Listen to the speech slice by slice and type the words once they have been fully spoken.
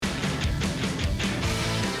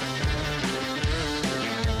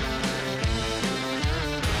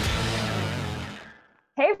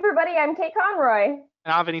everybody. I'm Kate Conroy.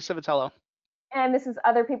 And I'm Vinny Civitello. And this is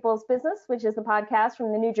Other People's Business, which is the podcast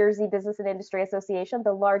from the New Jersey Business and Industry Association,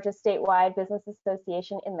 the largest statewide business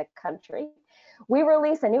association in the country. We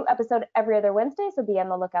release a new episode every other Wednesday, so be on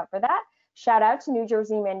the lookout for that. Shout out to New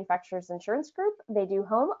Jersey Manufacturers Insurance Group. They do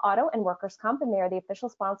home, auto, and workers' comp, and they are the official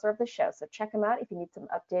sponsor of the show. So check them out if you need some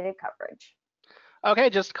updated coverage.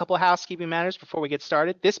 Okay, just a couple of housekeeping matters before we get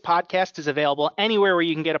started. This podcast is available anywhere where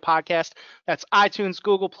you can get a podcast. That's iTunes,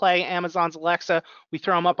 Google Play, Amazon's Alexa. We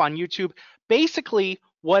throw them up on YouTube. Basically,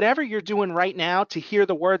 whatever you're doing right now to hear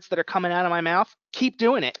the words that are coming out of my mouth, keep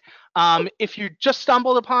doing it. If you just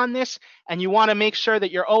stumbled upon this and you want to make sure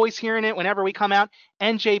that you're always hearing it whenever we come out,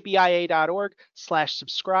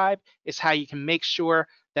 njbia.org/subscribe is how you can make sure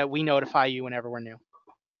that we notify you whenever we're new.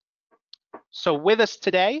 So with us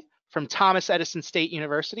today, from Thomas Edison State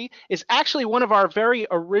University, is actually one of our very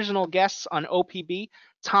original guests on OPB,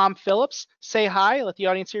 Tom Phillips. Say hi, let the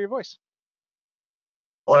audience hear your voice.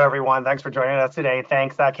 Hello, everyone. Thanks for joining us today.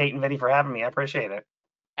 Thanks, Kate and Vinny, for having me. I appreciate it.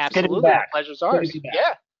 Absolutely, the pleasure's ours.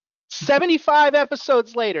 Yeah. 75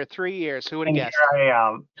 episodes later, 3 years. Who would have guessed? Here I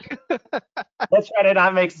am. Let's try to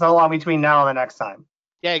not make so long between now and the next time.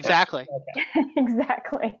 Yeah, exactly. Okay.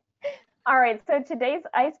 Exactly. All right, so today's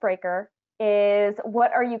icebreaker is,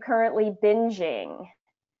 what are you currently binging?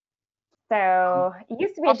 So it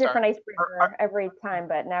used to be a different icebreaker every time,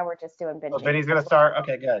 but now we're just doing binging. So Vinny's going to start?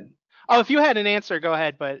 Okay, good. Oh, if you had an answer, go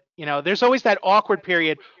ahead. But, there's always that awkward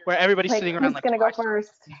period where everybody's sitting around like, who's going to go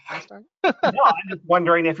first? No, I'm just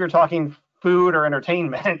wondering if you're talking food or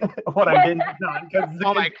entertainment, what I'm binging on.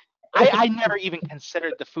 Oh, my. I never even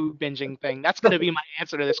considered the food binging thing. That's going to be my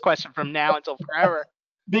answer to this question from now until forever.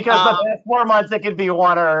 Because the past 4 months, it could be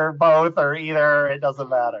one or both or either. It doesn't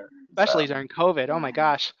matter. Especially during COVID. Oh, my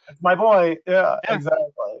gosh. That's my boy. Yeah, exactly.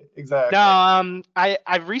 No,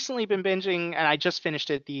 I've recently been binging, and I just finished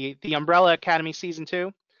it, the Umbrella Academy Season 2.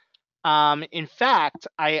 In fact,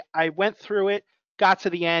 I went through it, got to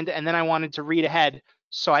the end, and then I wanted to read ahead.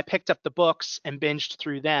 So I picked up the books and binged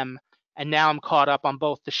through them. And now I'm caught up on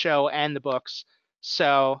both the show and the books.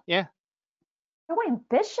 So, yeah. So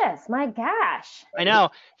ambitious, my gosh. I know.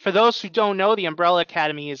 For those who don't know, the Umbrella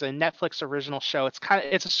Academy is a Netflix original show. It's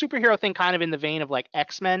a superhero thing, kind of in the vein of like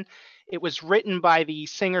X-Men. It was written by the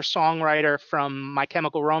singer-songwriter from My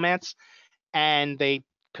Chemical Romance, and they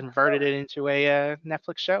converted it into a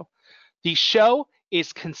Netflix show. The show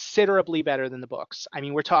is considerably better than the books. I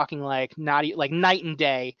mean, we're talking like night and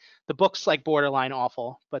day. The book's like borderline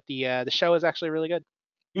awful, but the show is actually really good.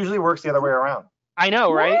 Usually works the other way around. I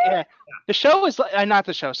know, right? Yeah. The show is not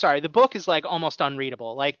the show. Sorry, the book is like almost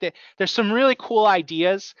unreadable. Like there's some really cool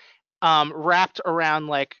ideas wrapped around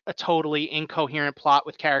like a totally incoherent plot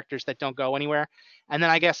with characters that don't go anywhere. And then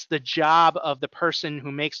I guess the job of the person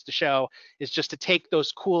who makes the show is just to take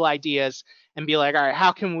those cool ideas and be like, all right,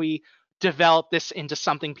 how can we develop this into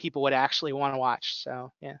something people would actually want to watch?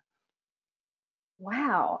 So yeah.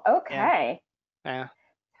 Wow. Okay. Yeah.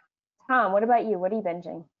 Tom, what about you? What are you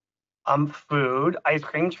binging? Food, ice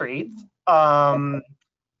cream treats, and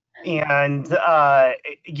I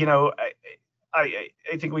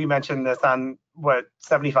think we mentioned this on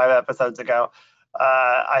 75 episodes ago.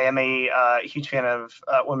 I am a huge fan of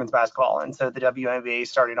women's basketball, and so the WNBA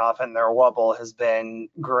starting off in their wobble has been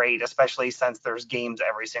great, especially since there's games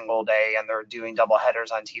every single day and they're doing double headers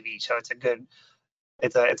on TV. So it's been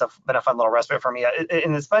a fun little respite for me,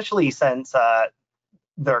 and especially since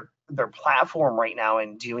their platform right now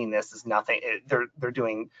in doing this is nothing. They're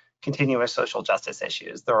doing continuous social justice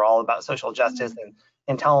issues. They're all about social justice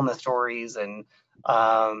and telling the stories, and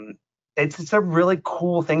it's a really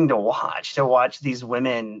cool thing to watch these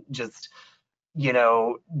women just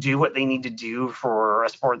do what they need to do for a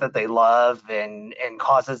sport that they love and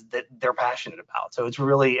causes that they're passionate about. So it's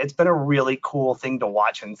been a really cool thing to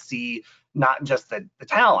watch and see, not just the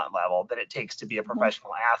talent level that it takes to be a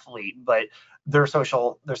professional athlete, but their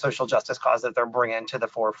social justice cause that they're bringing to the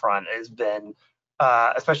forefront has been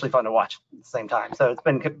especially fun to watch at the same time. So it's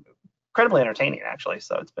been incredibly entertaining, actually.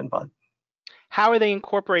 So it's been fun. How are they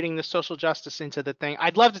incorporating the social justice into the thing?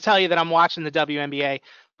 I'd love to tell you that I'm watching the WNBA,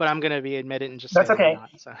 but I'm going to be admitted and just that's say okay.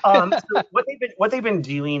 I'm not, so. So what they've been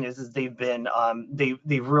doing is they've been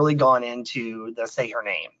they've really gone into the Say Her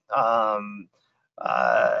Name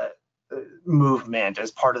movement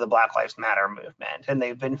as part of the Black Lives Matter movement, and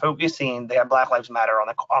they've been focusing. They have Black Lives Matter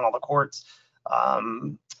on all the courts,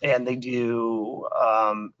 and they do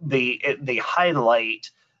they highlight.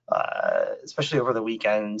 Especially over the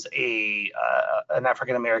weekends, an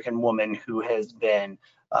African American woman who has been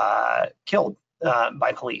killed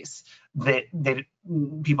by police.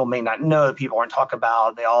 People may not know, people aren't talking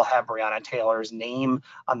about. They all have Breonna Taylor's name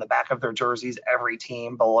on the back of their jerseys, every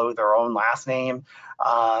team below their own last name,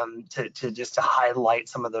 to highlight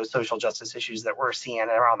some of those social justice issues that we're seeing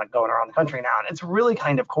going around the country now. And it's really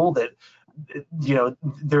kind of cool that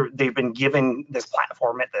they've been given this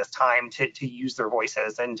platform at this time to use their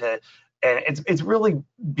voices and it's really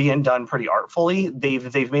being done pretty artfully.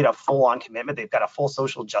 They've made a full-on commitment. They've got a full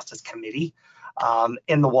social justice committee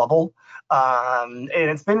in the Wubble, and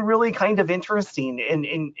it's been really kind of interesting.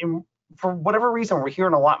 And for whatever reason, we're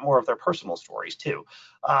hearing a lot more of their personal stories too,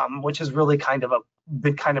 which is really kind of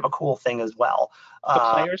a cool thing as well. The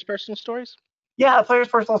players' personal stories. Yeah, players'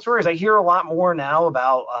 personal stories. I hear a lot more now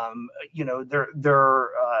about their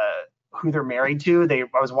who they're married to.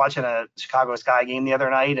 I was watching a Chicago Sky game the other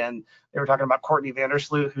night, and they were talking about Courtney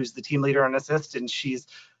Vandersloot, who's the team leader in assists, and she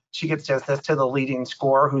gets to assist to the leading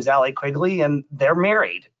scorer, who's Allie Quigley, and they're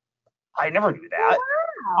married. I never knew that.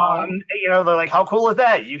 Wow. They're like, how cool is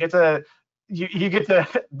that? You get to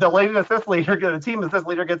the leading assist leader, the team assist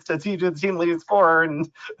leader gets to the team leading scorer,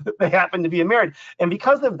 and they happen to be married. And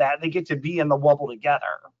because of that, they get to be in the Wubble together.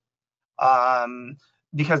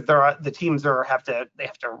 Because the teams have to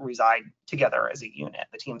reside together as a unit.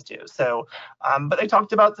 The teams do. So, but they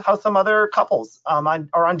talked about how some other couples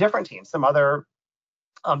are on different teams. Some other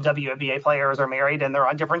WNBA players are married and they're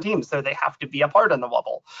on different teams, so they have to be a part in the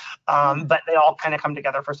Wubble. But they all kind of come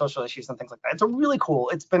together for social issues and things like that. It's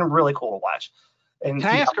been really cool to watch. And Can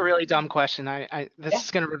I ask a really dumb question? This Yeah.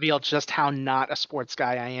 is going to reveal just how not a sports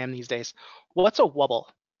guy I am these days. What's a Wubble?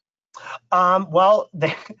 Well,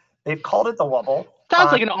 they've called it the Wubble.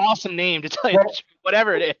 Sounds like an awesome name to tell you the truth,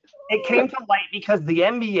 whatever it is. It came to light because the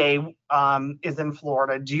NBA is in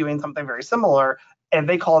Florida doing something very similar, and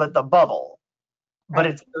they called it the Bubble. But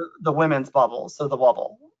it's the women's bubble, so the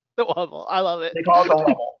Wubble. The Wubble. I love it. They call it the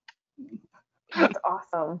Wubble. That's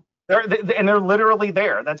awesome. They're literally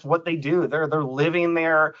there. That's what they do. They're living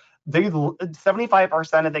there.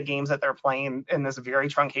 75% of the games that they're playing in this very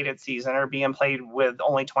truncated season are being played with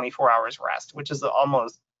only 24 hours rest, which is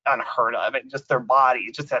almost unheard of. It just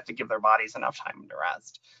just have to give their bodies enough time to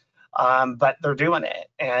rest. But they're doing it,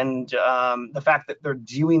 and the fact that they're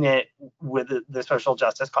doing it with the social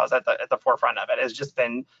justice cause at the forefront of it has just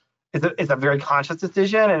been it's a very conscious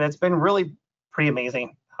decision, and it's been really pretty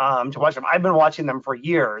amazing to watch them. I've been watching them for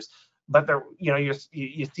years, but they're you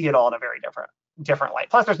see it all in a very different light.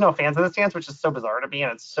 Plus, there's no fans in the stands, which is so bizarre to me,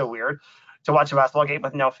 and it's so weird to watch a basketball game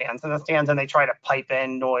with no fans in the stands, and they try to pipe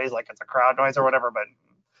in noise like it's a crowd noise or whatever, but.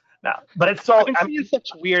 No, but it's so. I've been seeing such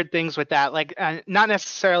weird things with that, like not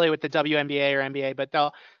necessarily with the WNBA or NBA, but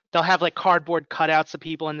they'll have like cardboard cutouts of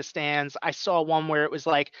people in the stands. I saw one where it was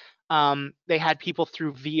like they had people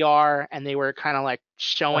through VR and they were kind of like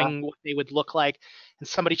showing what they would look like, and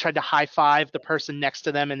somebody tried to high five the person next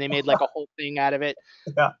to them, and they made like a whole thing out of it.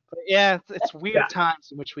 Yeah, but yeah, it's weird times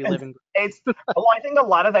in which we live in. Well, I think a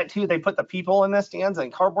lot of that too. They put the people in the stands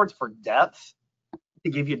and cardboards for depth. To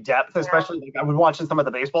give you depth, especially like I was watching some of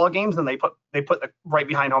the baseball games, and they put the right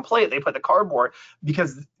behind home plate. They put the cardboard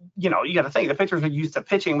because you got to think the pitchers are used to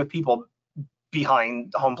pitching with people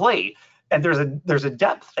behind home plate, and there's a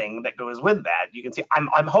depth thing that goes with that. You can see.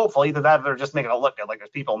 I'm hopeful either that or they're just making it look good, like there's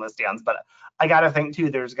people in the stands. But I got to think too,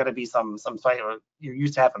 there's got to be some you're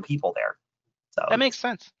used to having people there. So that makes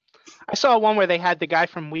sense. I saw one where they had the guy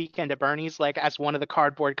from Weekend at Bernie's like as one of the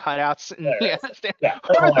cardboard cutouts. And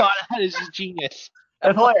whoever thought of that is just genius.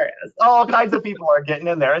 It's hilarious. All kinds of people are getting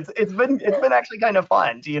in there. It's been actually kind of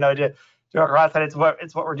fun to across that. It's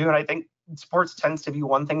what we're doing. I think sports tends to be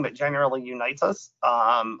one thing that generally unites us,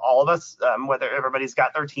 all of us, whether everybody's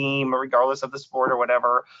got their team or regardless of the sport or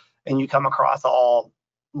whatever, and you come across all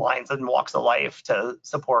lines and walks of life to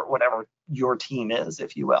support whatever your team is,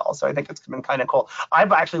 if you will. So I think it's been kind of cool.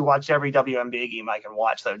 I've actually watched every WNBA game I can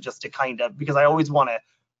watch, though, just to kind of because I always want to.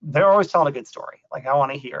 They're always telling a good story. Like I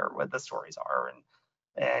want to hear what the stories are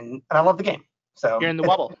and I love the game. So you're in the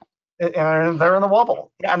Wubble. And they're in the Wubble.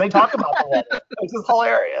 Yeah, and they talk about the Wubble, which is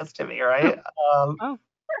hilarious to me, right?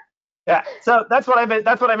 Yeah. So that's what I've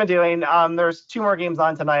been doing. There's 2 more games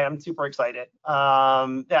on tonight. I'm super excited.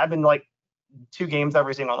 I've been like 2 games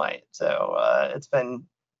every single night. So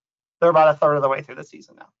they're about a third of the way through the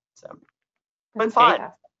season now. So it's been fun.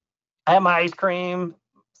 I have my ice cream,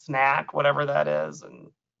 snack, whatever that is, and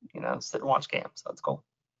sit and watch games. So that's cool.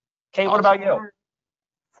 Kate, what about you?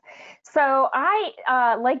 So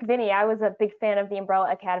I, like Vinny, I was a big fan of the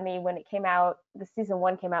Umbrella Academy when it came out. The season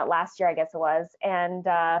 1 came out last year, I guess it was. And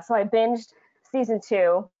so I binged season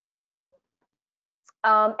 2.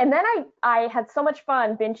 And then I had so much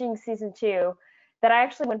fun binging season 2 that I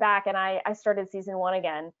actually went back and I started season 1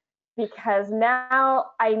 again, because now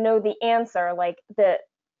I know the answer, like the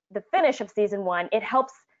finish of season 1. It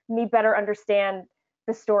helps me better understand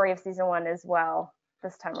the story of season 1 as well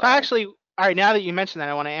this time So around. actually, all right, now that you mentioned that,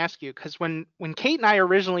 I want to ask you, because when Kate and I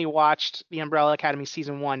originally watched The Umbrella Academy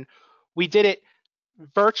season 1, we did it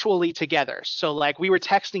virtually together. So like we were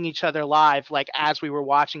texting each other live, like as we were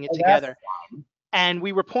watching it together. And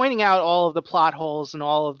we were pointing out all of the plot holes and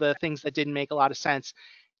all of the things that didn't make a lot of sense.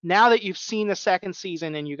 Now that you've seen the second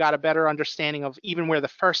season and you got a better understanding of even where the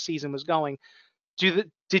first season was going,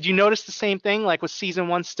 did you notice the same thing? Like, was season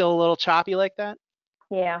 1 still a little choppy like that?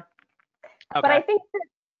 Yeah. Okay. But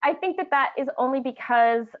I think that is only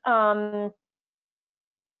because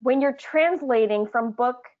when you're translating from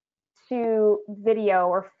book to video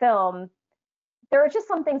or film, there are just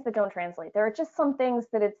some things that don't translate. There are just some things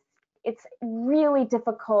that it's really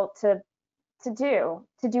difficult to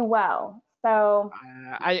do well. So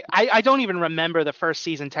I don't even remember the first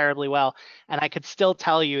season terribly well, and I could still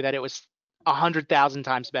tell you that it was 100,000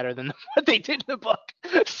 times better than what they did in the book.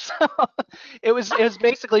 So it was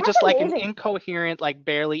basically just like an incoherent, like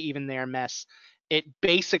barely even there mess. It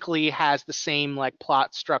basically has the same like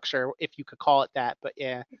plot structure, if you could call it that. But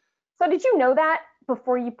yeah. So did you know that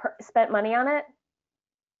before you spent money on it?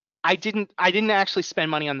 I didn't actually spend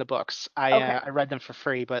money on the books. I read them for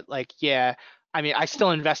free, but like, yeah, I mean, I still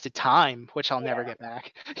invested time, which I'll never get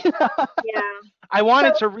back. Yeah. I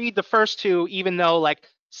wanted to read the first 2, even though like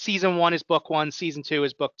season 1 is book 1, season 2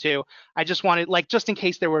 is book 2. I just wanted, like, just in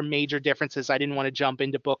case there were major differences, I didn't want to jump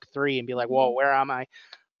into book 3 and be like, whoa, where am I?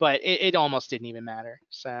 But it almost didn't even matter.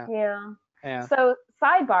 So yeah. So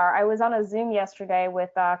sidebar, I was on a Zoom yesterday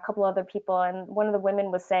with a couple other people, and one of the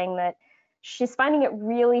women was saying that she's finding it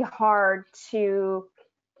really hard to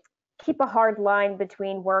keep a hard line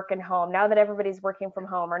between work and home now that everybody's working from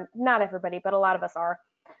home, or not everybody, but a lot of us are.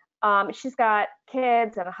 She's got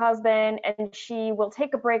kids and a husband, and she will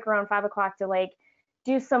take a break around 5 o'clock to like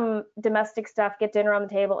do some domestic stuff, get dinner on the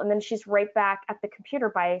table, and then she's right back at the computer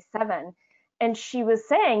by 7. And she was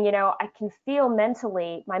saying, I can feel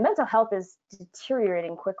mentally, my mental health is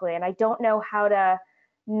deteriorating quickly, and I don't know how to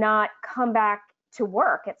not come back to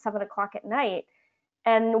work at 7 o'clock at night.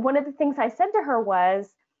 And one of the things I said to her was,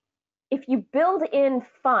 if you build in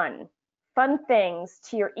fun things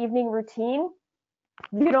to your evening routine,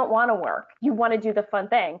 you don't want to work. You want to do the fun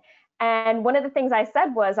thing. And one of the things I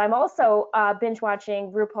said was, I'm also binge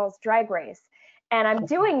watching RuPaul's Drag Race, and I'm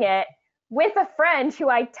doing it with a friend who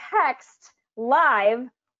I text live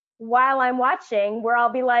while I'm watching, where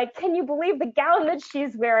I'll be like, can you believe the gown that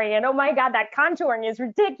she's wearing? And oh my God, that contouring is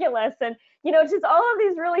ridiculous. And, just all of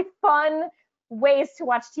these really fun ways to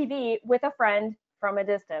watch TV with a friend from a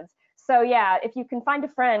distance. So yeah, if you can find a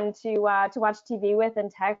friend to watch TV with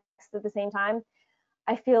and text at the same time,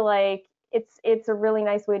 I feel like it's a really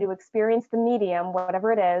nice way to experience the medium,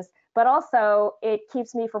 whatever it is, but also it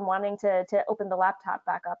keeps me from wanting to open the laptop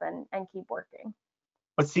back up and keep working.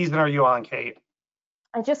 What season are you on, Kate?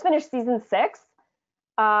 I just finished season 6.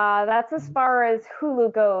 That's as far as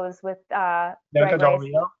Hulu goes with Bianca Del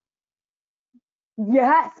Rio?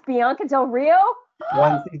 Yes, Bianca Del Rio.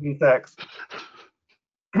 One season 6.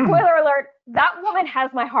 Spoiler alert, that woman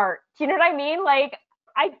has my heart. Do you know what I mean? Like,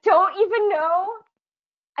 I don't even know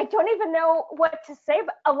what to say,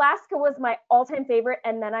 but Alaska was my all-time favorite,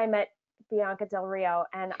 and then I met Bianca Del Rio,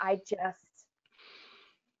 and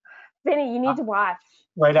Vinny, you need to watch.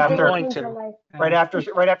 Right after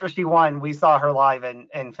she won, we saw her live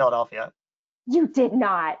in Philadelphia. You did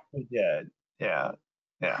not. We did. Yeah.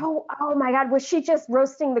 Oh my God, was she just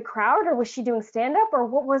roasting the crowd, or was she doing stand-up, or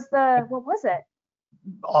what was it?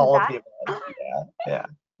 All of the above. Yeah.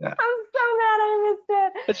 I'm so mad I missed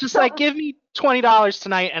it. It's just like, give me $20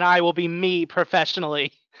 tonight and I will be me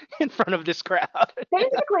professionally in front of this crowd.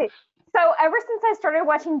 Basically. So ever since I started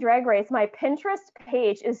watching Drag Race, my Pinterest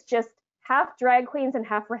page is just half drag queens and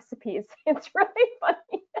half recipes. It's really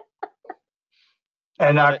funny.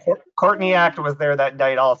 And Courtney Act was there that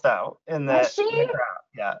night also in the crowd.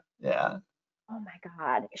 Yeah. Oh my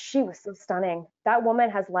God, she was so stunning. That woman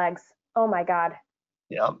has legs. Oh my God.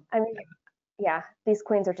 Yeah. I mean, yeah, these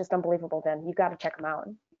queens are just unbelievable. Then you got to check them out.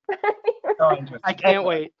 I can't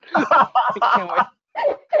wait. Well,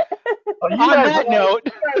 on that note,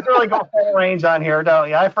 you guys really go full range on here, don't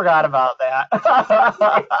you? I forgot about that.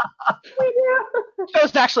 We do.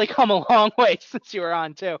 Show's actually come a long way since you were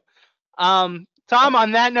on too. Tom,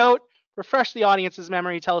 on that note, refresh the audience's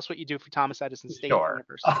memory. Tell us what you do for Thomas Edison State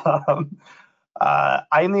University. I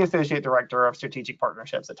am the Associate Director of Strategic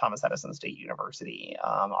Partnerships at Thomas Edison State University.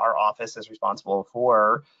 Our office is responsible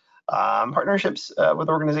for partnerships with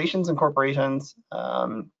organizations and corporations,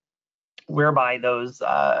 whereby those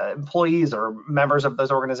employees or members of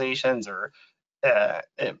those organizations or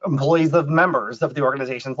employees of members of the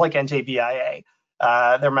organizations like NJBIA,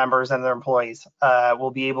 their members and their employees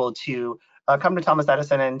will be able to come to Thomas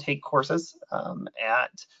Edison and take courses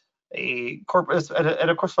at a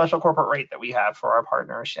special corporate rate that we have for our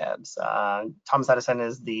partnerships. Thomas Edison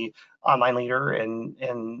is the online leader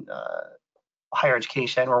in higher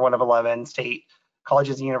education. We're one of 11 state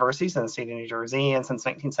colleges and universities in the state of New Jersey, and since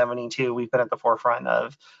 1972, we've been at the forefront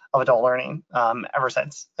of adult learning ever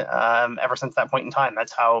since that point in time.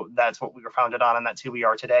 That's what we were founded on, and that's who we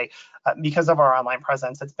are today. Because of our online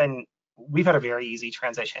presence, we've had a very easy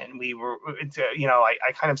transition.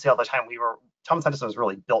 I kind of say all the time, Thomas Edison was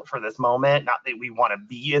really built for this moment, not that we want to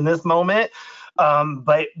be in this moment,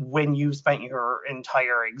 but when you've spent your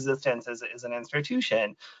entire existence as an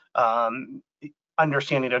institution,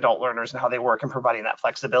 understanding adult learners and how they work and providing that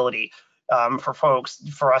flexibility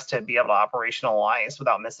for us to be able to operationalize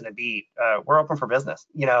without missing a beat, we're open for business.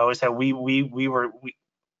 So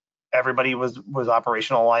everybody was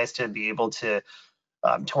operationalized to be able to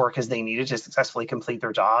work as they needed to successfully complete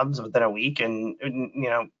their jobs within a week, and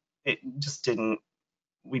it just didn't.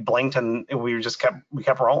 We blinked and we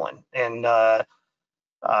kept rolling. And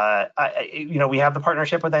we have the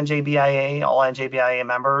partnership with NJBIA. All NJBIA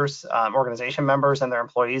members, organization members, and their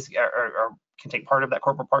employees can take part of that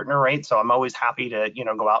corporate partner rate. So I'm always happy to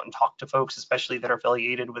go out and talk to folks, especially that are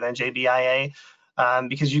affiliated with NJBIA,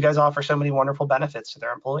 because you guys offer so many wonderful benefits to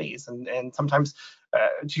their employees, and sometimes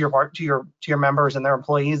to your members and their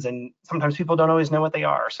employees, and sometimes people don't always know what they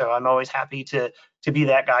are. So I'm always happy to be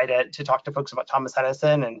that guy to talk to folks about Thomas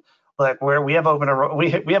Edison. And like we have open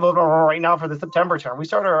right now for the September term. We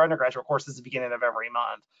start our undergraduate courses at the beginning of every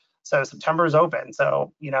month. So September is open.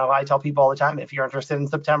 So, I tell people all the time, if you're interested in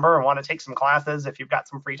September and want to take some classes, if you've got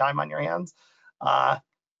some free time on your hands,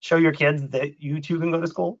 show your kids that you too can go to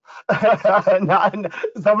school. Not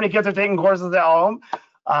so many kids are taking courses at home.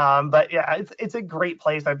 But yeah, it's a great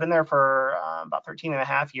place. I've been there for about 13 and a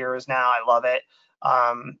half years now. I love it.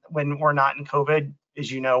 When we're not in COVID, as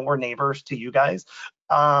you know, we're neighbors to you guys.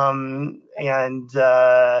 It's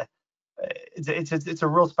a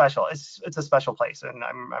real special, it's a special place, and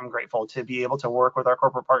I'm grateful to be able to work with our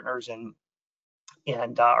corporate partners and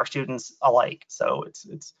our students alike. So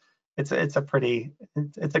it's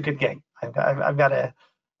a good gig.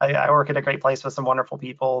 I work at a great place with some wonderful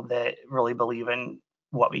people that really believe in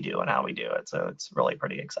what we do and how we do it. So it's really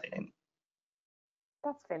pretty exciting.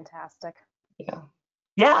 That's fantastic. Yeah.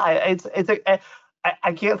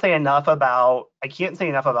 I can't say enough about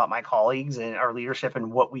my colleagues and our leadership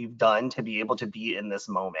and what we've done to be able to be in this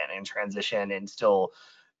moment and transition and still,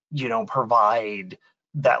 provide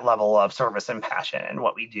that level of service and passion in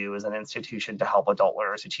what we do as an institution to help adult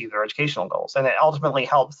learners achieve their educational goals. And it ultimately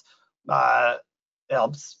helps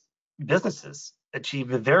businesses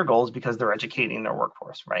achieve their goals because they're educating their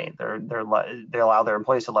workforce, right? They allow their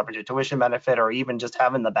employees to leverage a tuition benefit, or even just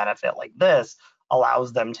having the benefit like this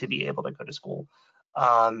allows them to be able to go to school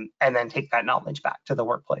and then take that knowledge back to the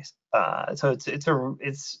workplace. So it's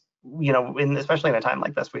especially in a time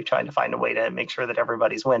like this, we're trying to find a way to make sure that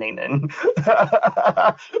everybody's winning. And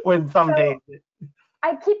when someday.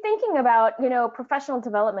 I keep thinking about, professional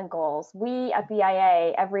development goals. We at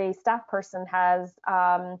BIA, every staff person has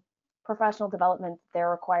professional development they're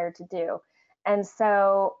required to do. And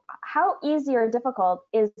so how easy or difficult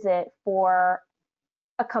is it for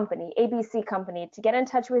a company, ABC company, to get in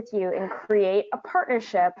touch with you and create a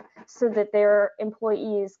partnership so that their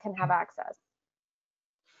employees can have access?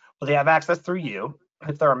 Well, they have access through you.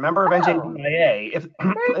 If they're a member of NJBIA,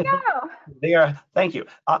 there you go. They are, thank you.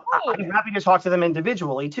 I'm happy to talk to them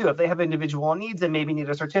individually too. If they have individual needs and maybe need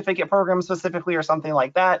a certificate program specifically or something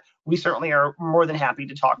like that, we certainly are more than happy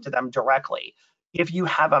to talk to them directly. If you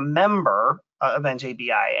have a member of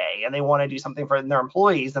NJBIA and they want to do something for their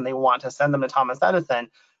employees and they want to send them to Thomas Edison,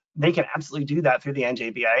 they can absolutely do that through the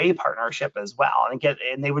NJBIA partnership as well.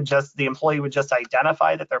 The employee would just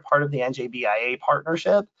identify that they're part of the NJBIA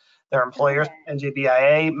partnership, their employer's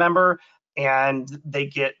NJBIA member, and they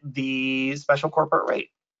get the special corporate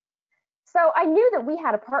rate. So I knew that we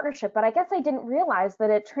had a partnership, but I guess I didn't realize that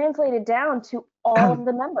it translated down to all of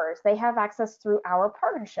the members. They have access through our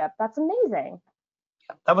partnership. That's amazing.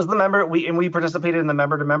 That was the member, we participated in the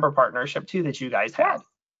member-to-member partnership too that you guys had.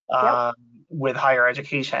 Yes. With higher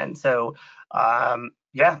education. So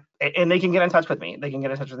yeah, and they can get in touch with me. They can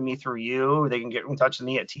get in touch with me through you. They can get in touch with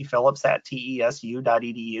me at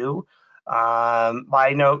tphillips@tesu.edu.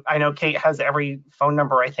 I know Kate has every phone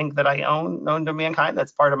number I think that I own known to mankind.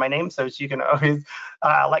 That's part of my name, so she can always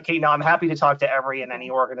let Kate know. I'm happy to talk to every and any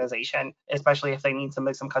organization, especially if they need some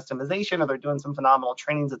customization or they're doing some phenomenal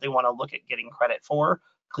trainings that they want to look at getting credit for,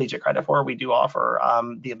 collegiate credit for. We do offer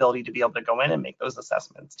the ability to be able to go in and make those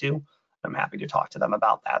assessments too. I'm happy to talk to them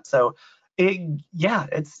about that. So, I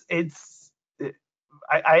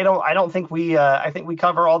don't think I think we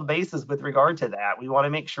cover all the bases with regard to that. We want to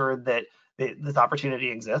make sure that this opportunity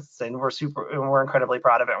exists, and we're incredibly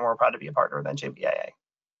proud of it, and we're proud to be a partner with NJBIA.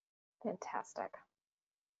 Fantastic.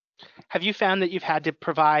 Have you found that you've had to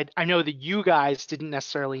provide, I know that you guys didn't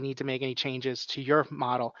necessarily need to make any changes to your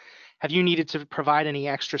model. Have you needed to provide any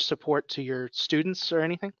extra support to your students or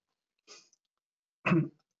anything?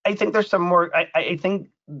 I think there's some more, I think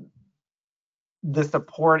the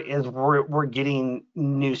support is we're getting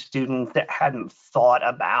new students that hadn't thought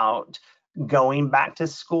about going back to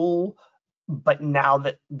school, but now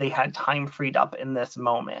that they had time freed up in this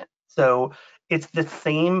moment. So it's the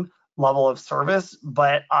same level of service,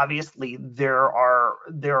 but obviously there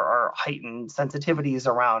are heightened sensitivities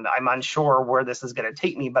around, I'm unsure where this is going to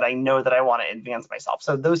take me, but I know that I want to advance myself.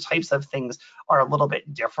 So those types of things are a little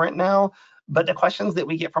bit different now. But the questions that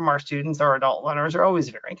we get from our students or adult learners are always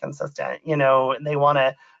very consistent. You know, they want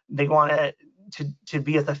to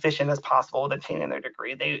be as efficient as possible with obtaining their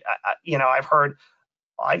degree. I've heard,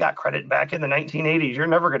 I got credit back in the 1980s. You're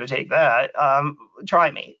never going to take that.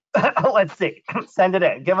 Try me. Let's see. Send it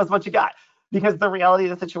in. Give us what you got. Because the reality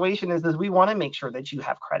of the situation is we want to make sure that you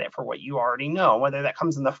have credit for what you already know, whether that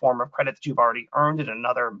comes in the form of credit that you've already earned at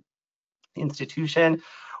another institution,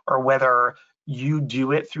 or whether you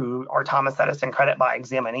do it through our Thomas Edison Credit by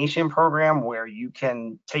Examination program, where you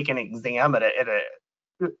can take an exam at a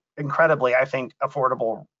incredibly, I think,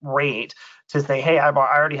 affordable rate to say, hey, I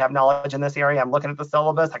already have knowledge in this area. I'm looking at the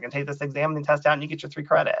syllabus. I can take this exam and test out, and you get your 3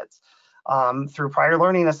 credits. Through prior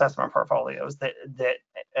learning assessment portfolios that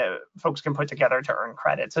folks can put together to earn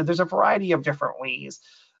credit. So there's a variety of different ways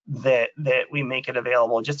that we make it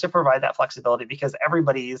available just to provide that flexibility, because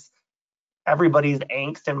everybody's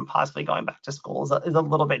angst and possibly going back to school is a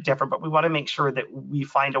little bit different, but we want to make sure that we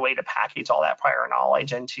find a way to package all that prior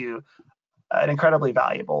knowledge into an incredibly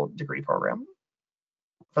valuable degree program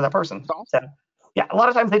for that person. So yeah, a lot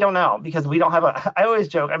of times they don't know because we don't have I always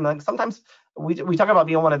joke, I'm like, sometimes we talk about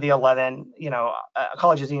being one of the 11,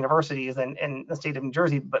 colleges and universities in the state of New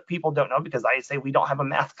Jersey, but people don't know because I say we don't have a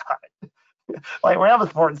mascot. Like, we have a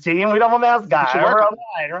sports team, we don't have a mascot. We're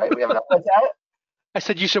online, right? We have a mascot. I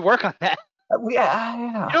said you should work on that.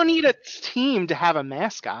 Yeah. You don't need a team to have a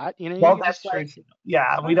mascot. Well, that's true.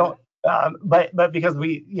 Yeah, we don't. But because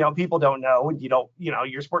people don't know,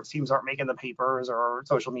 your sports teams aren't making the papers or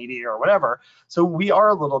social media or whatever. So we are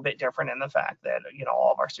a little bit different in the fact that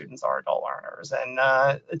all of our students are adult learners, and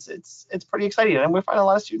it's pretty exciting. And we find a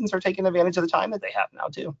lot of students are taking advantage of the time that they have now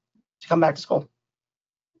too to come back to school.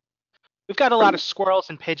 We've got a lot of squirrels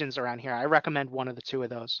and pigeons around here. I recommend one of the 2 of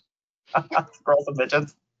those. Squirrels and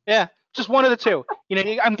pigeons. Yeah, just one of the 2.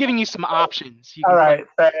 I'm giving you some options. All right,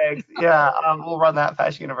 thanks. Yeah, we'll run that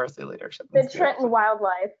past University Leadership. The Trenton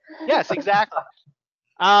Wildlife. Yes, exactly.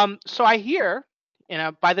 So I hear,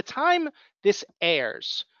 by the time this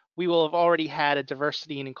airs, we will have already had a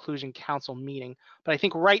Diversity and Inclusion Council meeting. But I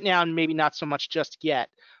think right now, maybe not so much just yet.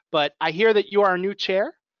 But I hear that you are a new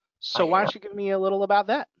chair. So why don't you give me a little about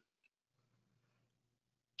that?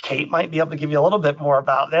 Kate might be able to give you a little bit more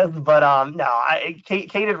about this, but no,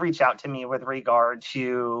 Kate had reached out to me with regard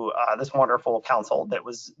to this wonderful council that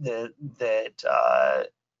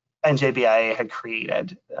NJBIA had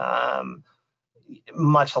created.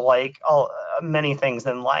 Much like many things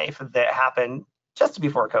in life that happened just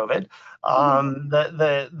before COVID,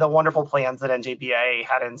 the wonderful plans that NJBIA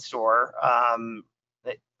had in store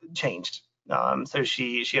changed. So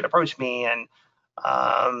she had approached me and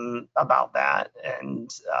about that,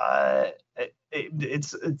 and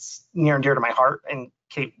it's near and dear to my heart, and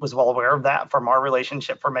Kate was well aware of that from our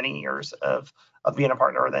relationship for many years of being a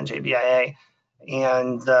partner with NJBIA,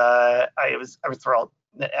 and I was thrilled,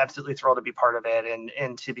 absolutely thrilled to be part of it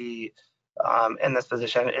and to be in this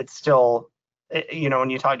position. It's still, when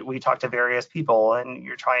we talk to various people and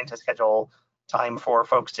you're trying to schedule time for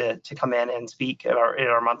folks to come in and speak in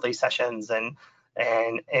our monthly sessions and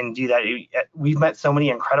do that. We've met so many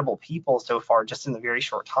incredible people so far just in the very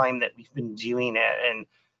short time that we've been doing it,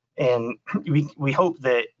 and we hope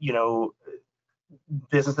that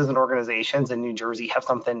businesses and organizations in New Jersey have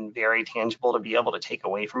something very tangible to be able to take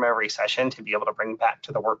away from every session to be able to bring back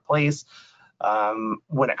to the workplace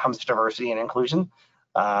when it comes to diversity and inclusion.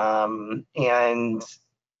 And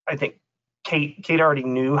I think Kate already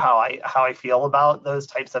knew how I feel about those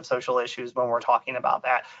types of social issues when we're talking about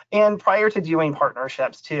that. And prior to doing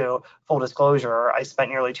partnerships too, full disclosure, I spent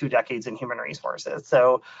nearly 2 decades in human resources,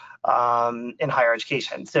 so in higher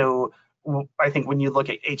education. So I think when you look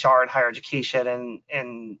at HR and higher education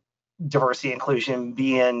and diversity inclusion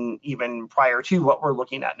being even prior to what we're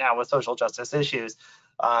looking at now with social justice issues,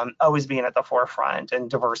 always being at the forefront, and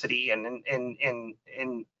diversity and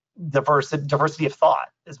in diversity of thought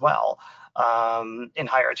as well in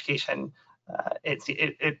higher education.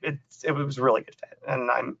 It was a really good fit, and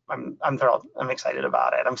I'm thrilled. I'm excited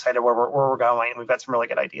about it. I'm excited where we're going. We've got some really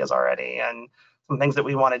good ideas already, and some things that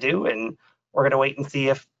we want to do, and we're going to wait and see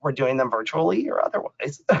if we're doing them virtually or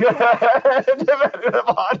otherwise, depending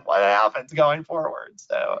upon what happens going forward.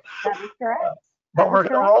 So That is correct. but we're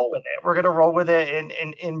going to roll with it. We're going to roll with it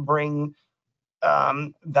and bring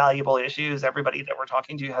valuable issues. Everybody that we're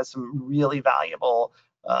talking to has some really valuable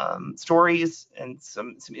stories and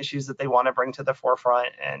some issues that they want to bring to the forefront.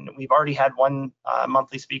 And we've already had one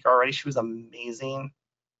monthly speaker already. She was amazing,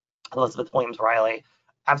 Elizabeth Williams Riley.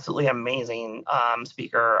 Absolutely amazing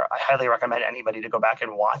speaker. I highly recommend anybody to go back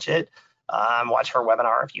and watch it. Watch her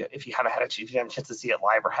webinar if you haven't had a chance to see it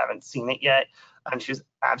live or haven't seen it yet. She was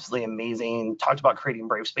absolutely amazing. Talked about creating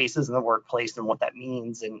brave spaces in the workplace and what that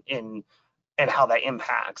means and how that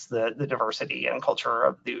impacts the diversity and culture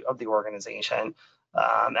of the organization.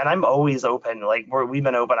 And I'm always open. Like we've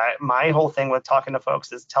been open. My whole thing with talking to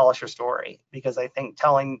folks is tell us your story, because I think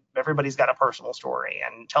everybody's got a personal story,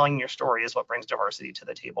 and telling your story is what brings diversity to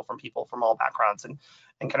the table from people from all backgrounds and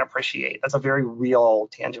can appreciate. That's a very real,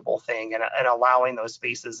 tangible thing, and allowing those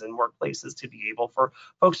spaces and workplaces to be able for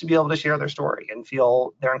folks to be able to share their story and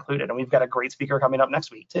feel they're included. And we've got a great speaker coming up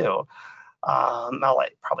next week too. I'll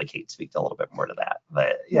let probably Kate speak a little bit more to that,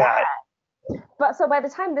 but yeah. But so by the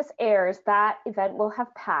time this airs, that event will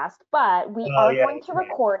have passed, but we are going to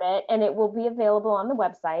record it, and it will be available on the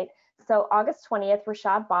website. So August 20th,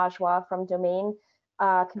 Rashad Bajwa from Domain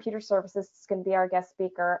Computer Services is going to be our guest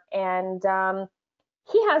speaker, and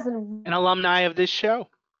he has an alumni of this show.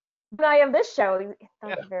 That's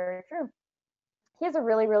very true. He has a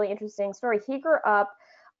really, really interesting story. He grew up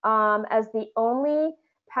as the only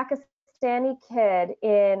Pakistani kid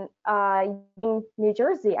in New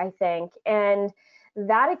Jersey, I think, and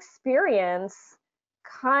that experience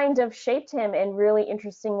kind of shaped him in really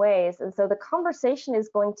interesting ways. And so the conversation is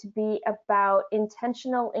going to be about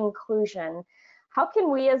intentional inclusion. How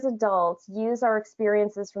can we as adults use our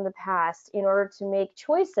experiences from the past in order to make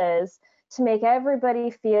choices to make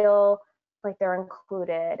everybody feel like they're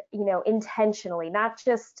included, intentionally, not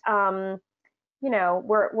just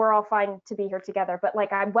we're all fine to be here together, but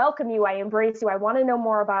like, I welcome you, I embrace you, I want to know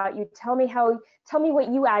more about you. Tell me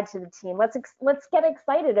what you add to the team. Let's get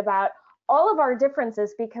excited about all of our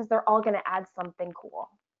differences, because they're all going to add something cool.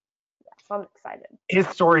 Yeah, so I'm excited. His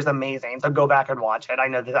story is amazing, so go back and watch it. I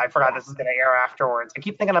know that I forgot this is going to air afterwards. I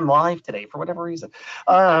keep thinking I'm live today for whatever reason.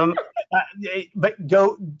 But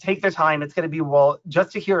go take the time. It's going to be,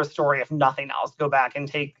 just to hear a story, if nothing else, go back and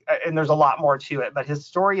and there's a lot more to it, but his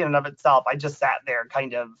story in and of itself, I just sat there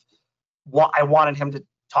kind of, I wanted him to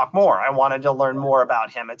talk more. I wanted to learn more about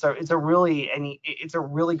him. It's a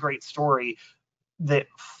really great story that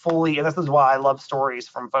fully, and this is why I love stories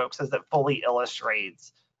from folks, is that fully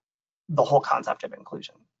illustrates the whole concept of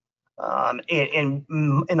inclusion in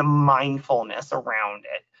the mindfulness around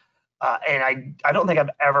it. And I don't think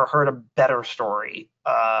I've ever heard a better story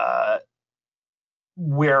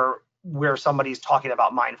where somebody's talking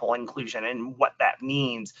about mindful inclusion and what that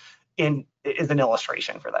means is an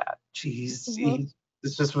illustration for that.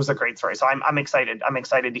 This just was a great story. So I'm excited. I'm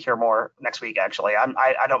excited to hear more next week, actually.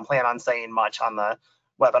 I don't plan on saying much on the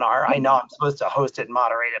webinar. I know I'm supposed to host it and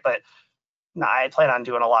moderate it, but no, I plan on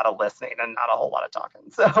doing a lot of listening and not a whole lot of talking.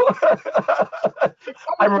 So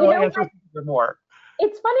I'm really interested to hear more.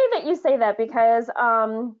 It's funny that you say that, because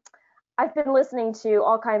I've been listening to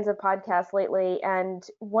all kinds of podcasts lately, and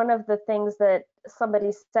one of the things that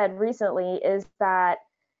somebody said recently is that,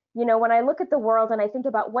 when I look at the world and I think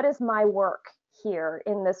about what is my work here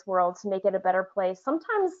in this world to make it a better place,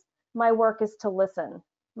 sometimes my work is to listen.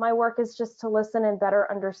 My work is just to listen and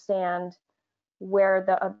better understand where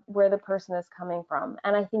the person is coming from.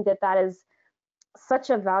 And I think that is such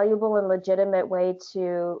a valuable and legitimate way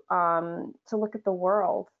to look at the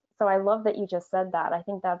world. So I love that you just said that. I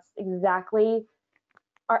think that's exactly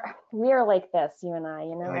we are like this, you and I.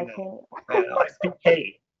 I speak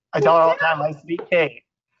Kate. I tell her all the time, I speak Kate.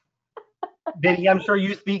 Vinny, I'm sure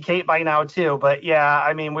you speak Kate by now too, but yeah,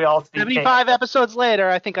 I mean, we all speak 75 Kate. episodes later,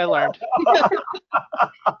 I think I learned. You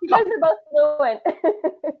guys are both fluent.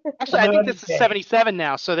 Actually, I think this is 77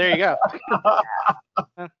 now, so there you go.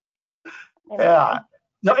 Yeah.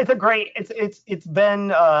 No, it's a great. It's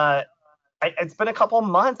been it's been a couple of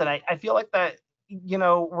months, and I feel like that,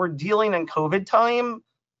 we're dealing in COVID time.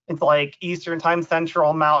 It's like Eastern time,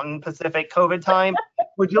 Central, Mountain, Pacific, COVID time.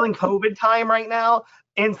 We're dealing COVID time right now.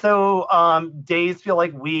 And so days feel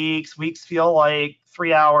like weeks feel like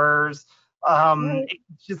 3 hours. But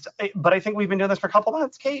I think we've been doing this for a couple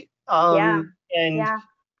months, Kate. And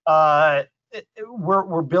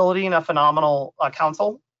we're building a phenomenal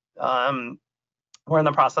council. We're in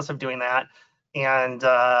the process of doing that, and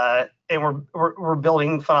we're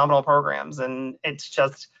building phenomenal programs. And it's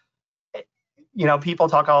just, people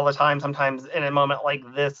talk all the time. Sometimes in a moment like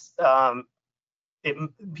this,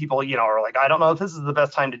 people, are like, I don't know if this is the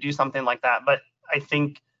best time to do something like that, but I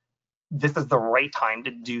think this is the right time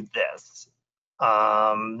to do this.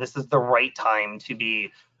 This is the right time to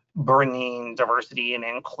be bringing diversity and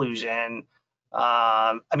inclusion.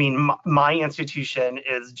 I mean, my institution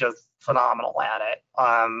is just phenomenal at it.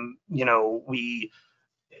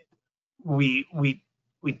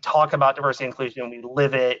 We talk about diversity and inclusion, we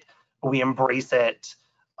live it, we embrace it.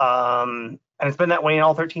 And it's been that way in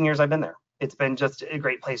all 13 years I've been there. It's been just a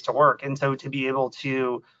great place to work. And so to be able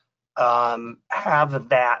to have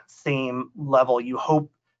that same level, you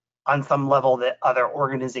hope on some level that other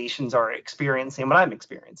organizations are experiencing what I'm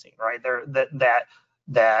experiencing, right?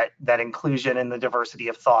 That inclusion and the diversity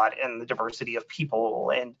of thought and the diversity of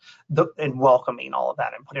people and welcoming all of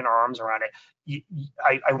that and putting our arms around it.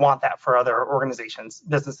 I want that for other organizations,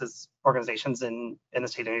 organizations in the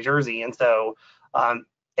state of New Jersey. And so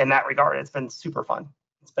in that regard, it's been super fun.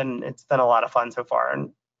 It's been a lot of fun so far.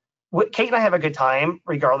 And Kate and I have a good time,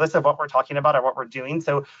 regardless of what we're talking about or what we're doing.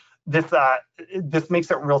 So this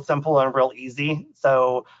makes it real simple and real easy.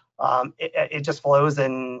 So it just flows,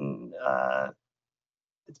 and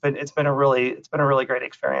it's been a really great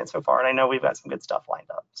experience so far. And I know we've got some good stuff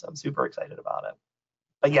lined up. So I'm super excited about it.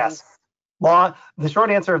 But yes, the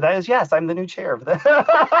short answer of that is yes. I'm the new chair of the.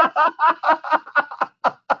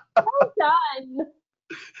 Well done.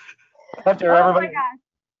 After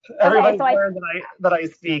everybody learned that I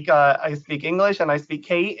speak English and I speak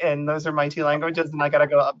Kate, and those are my two languages, and I gotta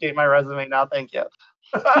go update my resume now. Thank you.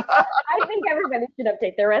 I think everybody should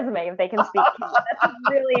update their resume if they can speak Kate. That's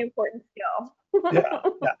a really important skill.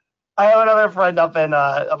 Yeah. I have another friend up in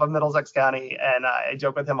Middlesex County, and I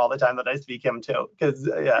joke with him all the time that I speak him too, because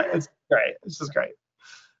it's great. It's just great.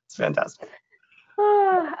 It's fantastic.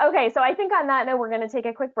 Okay, so I think on that note, we're going to take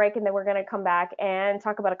a quick break, and then we're going to come back and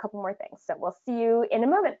talk about a couple more things. So we'll see you in a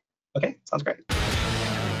moment. Okay, sounds great.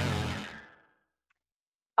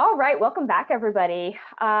 All right, welcome back, everybody.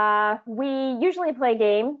 We usually play a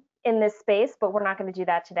game in this space, but we're not going to do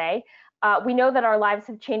that today. We know that our lives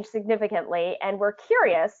have changed significantly, and we're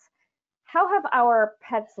curious, how have our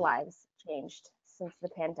pets' lives changed since the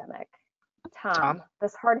pandemic? Tom,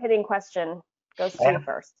 this hard-hitting question goes to you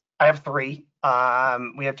first. I have 3.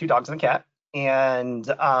 We have 2 dogs and a cat, and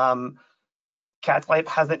Cat's life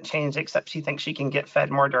hasn't changed, except she thinks she can get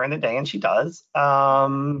fed more during the day, and she does.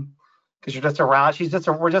 Because you're just around.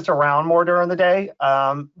 We're just around more during the day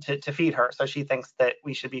to feed her, so she thinks that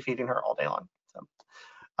we should be feeding her all day long. So,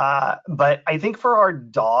 but I think for our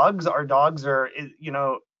dogs are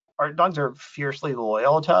fiercely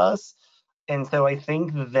loyal to us. And so I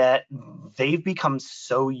think that they've become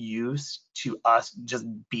so used to us just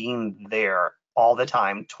being there all the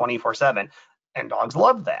time, 24/7, and dogs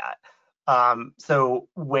love that. So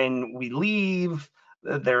when we leave,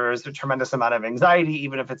 there's a tremendous amount of anxiety,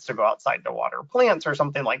 even if it's to go outside to water plants or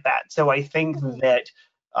something like that. So I think that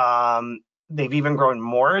they've even grown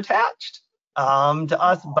more attached to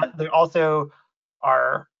us, but they also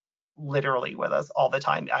are literally with us all the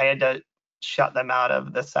time. I had to shut them out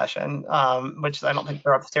of the session, which I don't think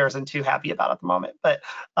they're upstairs and too happy about at the moment. But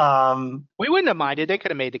we wouldn't have minded. They could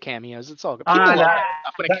have made the cameos. It's all good. People love that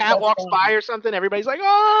stuff. When a cat walks by or something, everybody's like,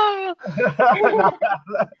 "Oh!"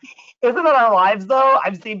 Isn't it our lives though?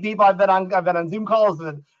 I've seen people. I've been on Zoom calls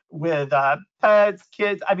with pets,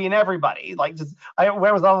 kids. I mean, everybody. Like, I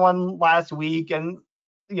was on one last week, and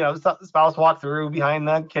spouse walked through behind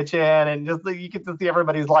the kitchen, and just you get to see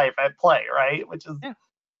everybody's life at play, right? Which is.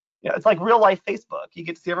 Yeah. It's like real life Facebook. You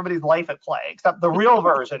get to see everybody's life at play, except the real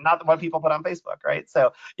version, not the one people put on Facebook, right?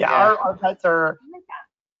 So our pets are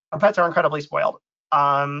incredibly spoiled,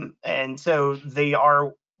 and so they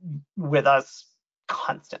are with us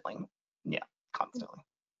constantly. Yeah, constantly.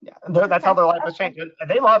 Yeah, that's how their life has changed. And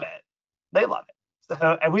they love it.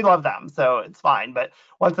 So, and we love them, so it's fine. But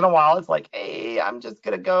once in a while, it's like, hey, I'm just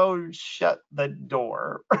gonna go shut the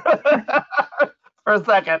door for a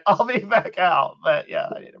second. I'll be back out. But yeah,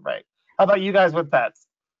 I need a break. How about you guys with pets?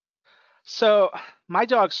 So my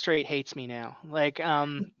dog straight hates me now. Like,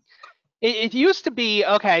 it used to be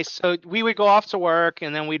okay. So we would go off to work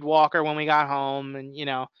and then we'd walk her when we got home, and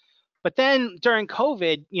But then during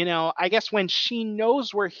COVID, I guess when she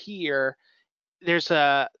knows we're here, there's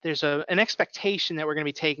an expectation that we're going to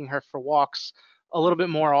be taking her for walks a little bit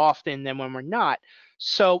more often than when we're not.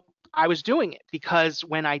 So I was doing it because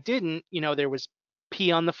when I didn't, there was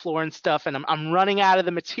pee on the floor and stuff, and I'm running out of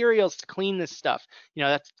the materials to clean this stuff.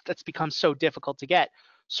 That's become so difficult to get.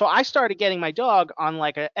 So I started getting my dog on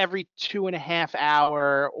like a every 2.5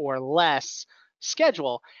 hour or less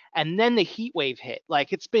schedule, and then the heat wave hit.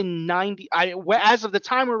 Like it's been 90. As of the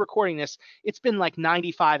time we're recording this, it's been like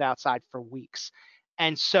 95 outside for weeks,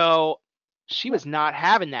 and so she was not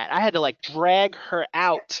having that. I had to like drag her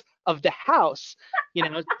out of the house,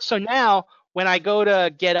 So now when I go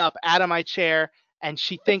to get up out of my chair and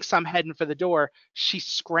she thinks I'm heading for the door, she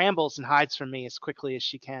scrambles and hides from me as quickly as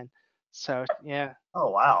she can. So yeah. Oh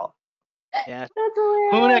wow. Yeah. That's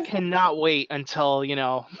Puna hilarious. cannot wait until,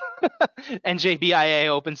 NJBIA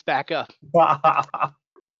opens back up. I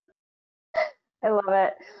love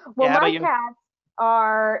it. Well, Yeah, how about my you? cats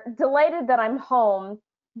are delighted that I'm home,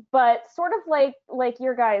 but sort of like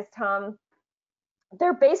your guys, Tom,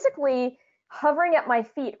 they're basically hovering at my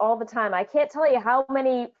feet all the time. I can't tell you how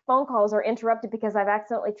many phone calls are interrupted because I've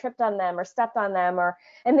accidentally tripped on them or stepped on them,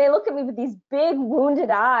 and they look at me with these big wounded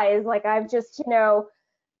eyes like I've just,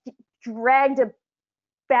 dragged a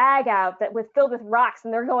bag out that was filled with rocks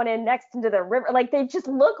and they're going in next into the river. Like they just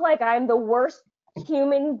look like I'm the worst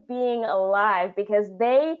human being alive because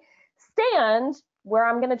they stand where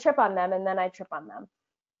I'm going to trip on them and then I trip on them.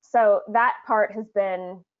 So that part has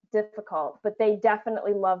been difficult, but they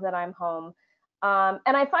definitely love that I'm home. And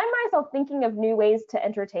I find myself thinking of new ways to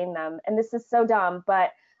entertain them. And this is so dumb,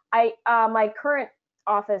 but my current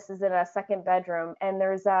office is in a second bedroom, and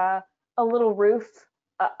there's a little roof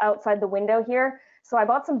outside the window here. So I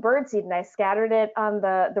bought some birdseed and I scattered it on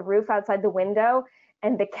the roof outside the window,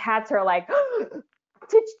 and the cats are like,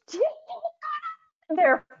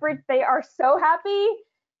 they're freaked. They are so happy,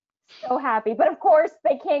 so happy. But of course,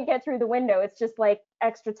 they can't get through the window. It's just like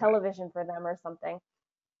extra television for them or something.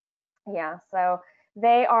 Yeah, so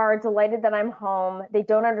they are delighted that I'm home. They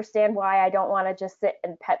don't understand why I don't want to just sit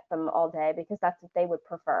and pet them all day because that's what they would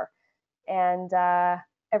prefer. And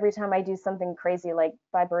every time I do something crazy like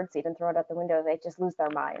buy birdseed and throw it out the window, they just lose their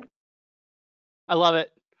mind. I love it.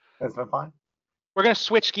 That's been fun. We're gonna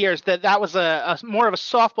switch gears. That was a more of a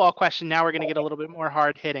softball question. Now we're gonna get a little bit more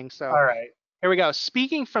hard hitting. So All right. here we go.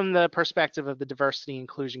 Speaking from the perspective of the Diversity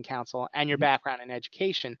Inclusion Council and your background in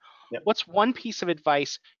education, Yep. what's one piece of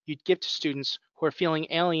advice you'd give to students who are feeling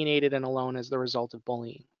alienated and alone as the result of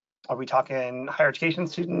bullying? Are we talking higher education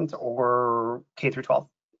students or K through 12?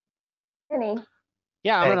 Penny.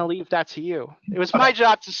 Yeah, I'm Hey. gonna leave that to you. It was Okay. my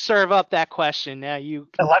job to serve up that question. Now you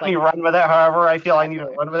And let me run with it however I feel I need to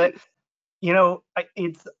Exactly. run with it.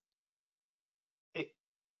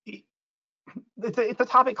 It's a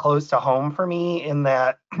topic close to home for me in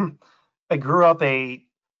that I grew up a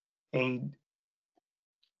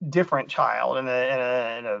different child in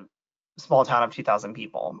a small town of 2,000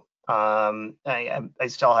 people. I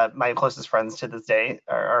still have my closest friends to this day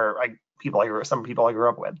are some people I grew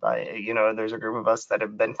up with. There's a group of us that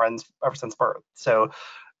have been friends ever since birth. So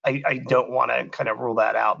I don't want to kind of rule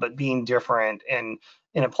that out, but being different in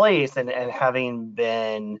a place and having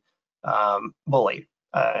been bullied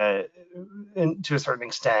to a certain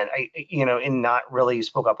extent, and not really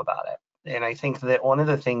spoke up about it. And I think that one of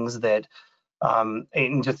the things that,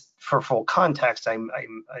 and just for full context, I'm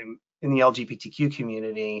in the LGBTQ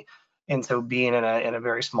community, and so being in a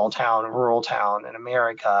very small town, rural town in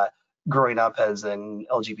America, growing up as an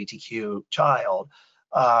LGBTQ child,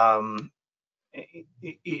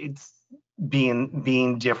 it's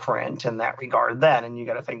being different in that regard then. And you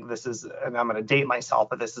got to think this is, and I'm going to date myself,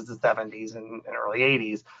 but this is the 70s and early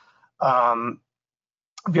 80s.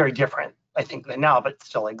 Very different, I think, than now, but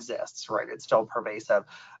still exists, right? It's still pervasive.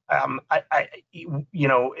 I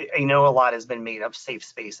know a lot has been made of safe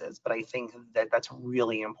spaces, but I think that that's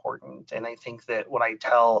really important. And I think that what I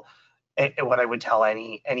would tell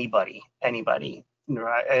anybody, I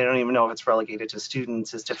don't even know if it's relegated to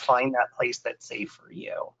students, is to find that place that's safe for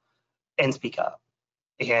you and speak up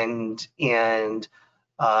and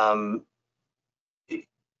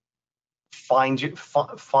find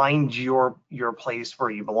your place where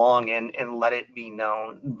you belong and let it be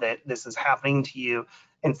known that this is happening to you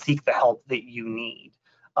and seek the help that you need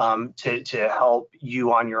to help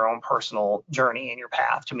you on your own personal journey and your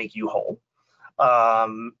path to make you whole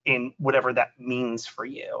in whatever that means for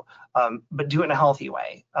you. But do it in a healthy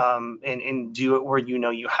way, and do it where you know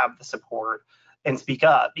you have the support, and speak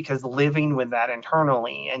up, because living with that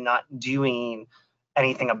internally and not doing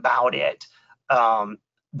anything about it,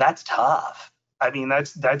 that's tough. I mean,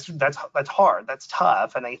 that's hard. That's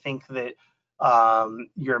tough. And I think that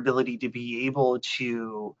your ability to be able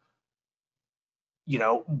to,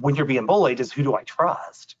 when you're being bullied, is who do I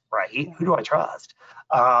trust, right? Yeah. Who do I trust?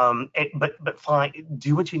 But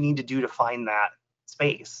do what you need to do to find that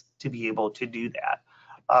space to be able to do that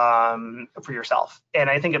for yourself. And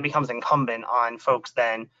I think it becomes incumbent on folks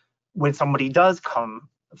then, when somebody does come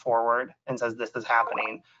forward and says this is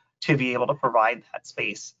happening, to be able to provide that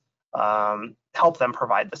space, help them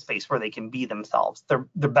provide the space where they can be themselves,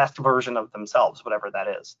 the best version of themselves, whatever that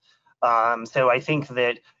is. So I think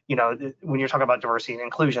that, when you're talking about diversity and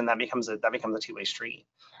inclusion, that becomes a two-way street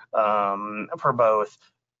for both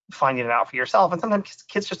finding it out for yourself, and sometimes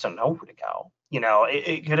kids just don't know where to go.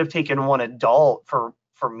 It could have taken one adult for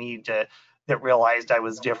me that realized I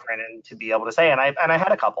was different, and to be able to say, and I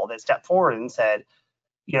had a couple that stepped forward and said,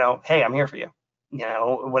 hey, I'm here for you,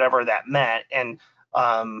 whatever that meant. And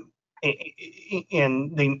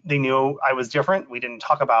they knew I was different. We didn't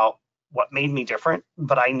talk about what made me different,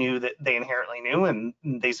 but I knew that they inherently knew, and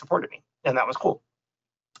they supported me, and that was cool.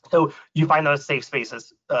 So you find those safe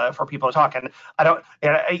spaces for people to talk. And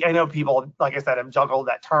I know people, like I said, have juggled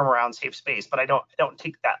that term around safe space, but I don't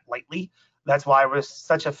take that lightly. That's why I was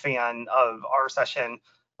such a fan of our session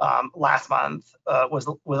last month was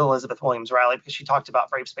with Elizabeth Williams Riley, because she talked about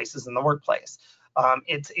brave spaces in the workplace.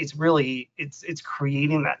 It's really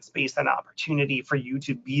creating that space and opportunity for you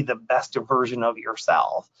to be the best version of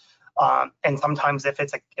yourself. And sometimes if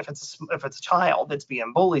it's a child that's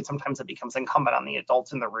being bullied, sometimes it becomes incumbent on the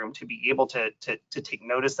adults in the room to be able to take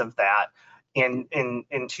notice of that and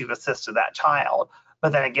to assist that child.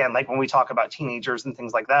 But then again, like when we talk about teenagers and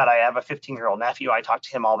things like that, I have a 15-year-old nephew. I talk to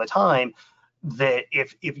him all the time, that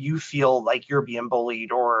if you feel like you're being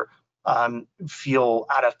bullied or feel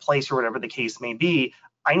out of place or whatever the case may be,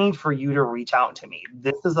 I need for you to reach out to me.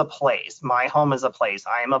 This is a place. My home is a place.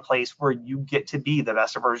 I am a place where you get to be the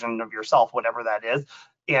best version of yourself, whatever that is.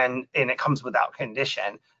 And it comes without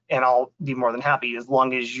condition. And I'll be more than happy, as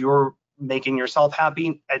long as you're making yourself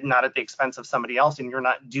happy and not at the expense of somebody else, and you're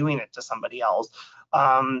not doing it to somebody else.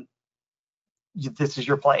 This is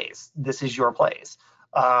your place. This is your place.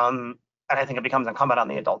 And I think it becomes incumbent on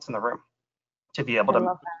the adults in the room to be able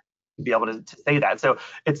to say that. So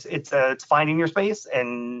it's finding your space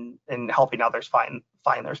and helping others find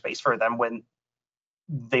their space for them when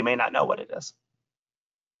they may not know what it is.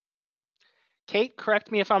 Kate,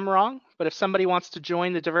 correct me if I'm wrong, but if somebody wants to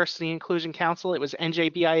join the Diversity and Inclusion Council, it was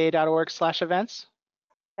njbia.org/events?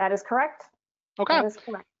 That is correct. Okay. That is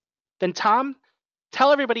correct. Then Tom,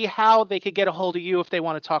 tell everybody how they could get a hold of you if they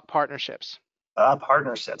want to talk partnerships.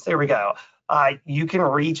 Partnerships, there we go. You can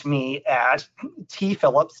reach me at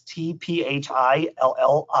tphillips,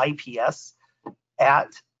 TPHILLIPS, at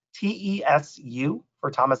TESU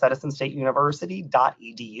for Thomas Edison State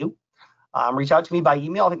University.edu. Reach out to me by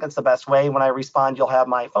email. I think that's the best way. When I respond, you'll have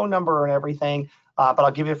my phone number and everything. But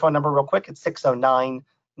I'll give you a phone number real quick. It's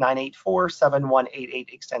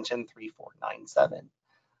 609-984-7188, extension 3497.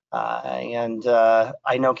 And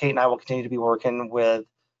I know Kate and I will continue to be working with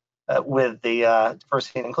the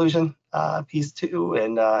diversity and inclusion piece too,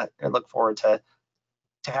 and I look forward to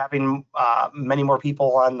having many more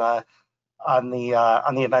people on the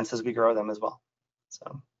events as we grow them as well.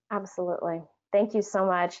 So absolutely. Thank you so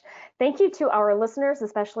much. Thank you to our listeners,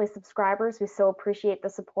 especially subscribers. We so appreciate the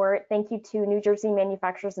support. Thank you to New Jersey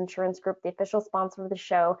Manufacturers Insurance Group, the official sponsor of the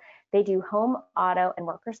show. They do home, auto, and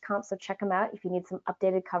workers' comp, so check them out if you need some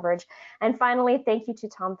updated coverage. And finally, thank you to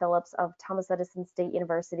Tom Phillips of Thomas Edison State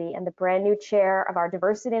University and the brand new chair of our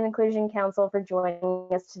Diversity and Inclusion Council for joining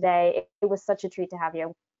us today. It was such a treat to have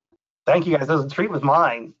you. Thank you, guys. The treat was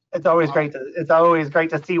mine. It's always great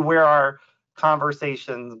to see where our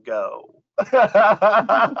conversations go. Exactly.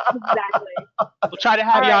 We'll try to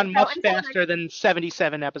have you on much faster than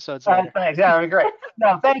 77 episodes later. Thanks. Yeah, that'd be great.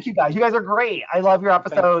 No, thank you guys. You guys are great. I love your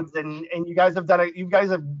episodes, and you guys have done it. You guys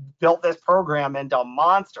have built this program into a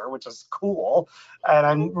monster, which is cool. And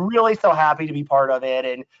I'm really so happy to be part of it.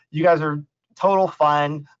 And you guys are total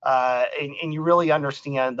fun, and you really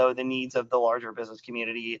understand though the needs of the larger business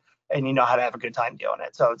community, and you know how to have a good time doing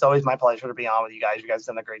it. So it's always my pleasure to be on with you guys. You guys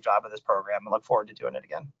have done a great job with this program. I look forward to doing it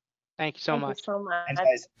again. Thank you so much. Thank you so much. Thanks,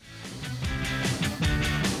 guys.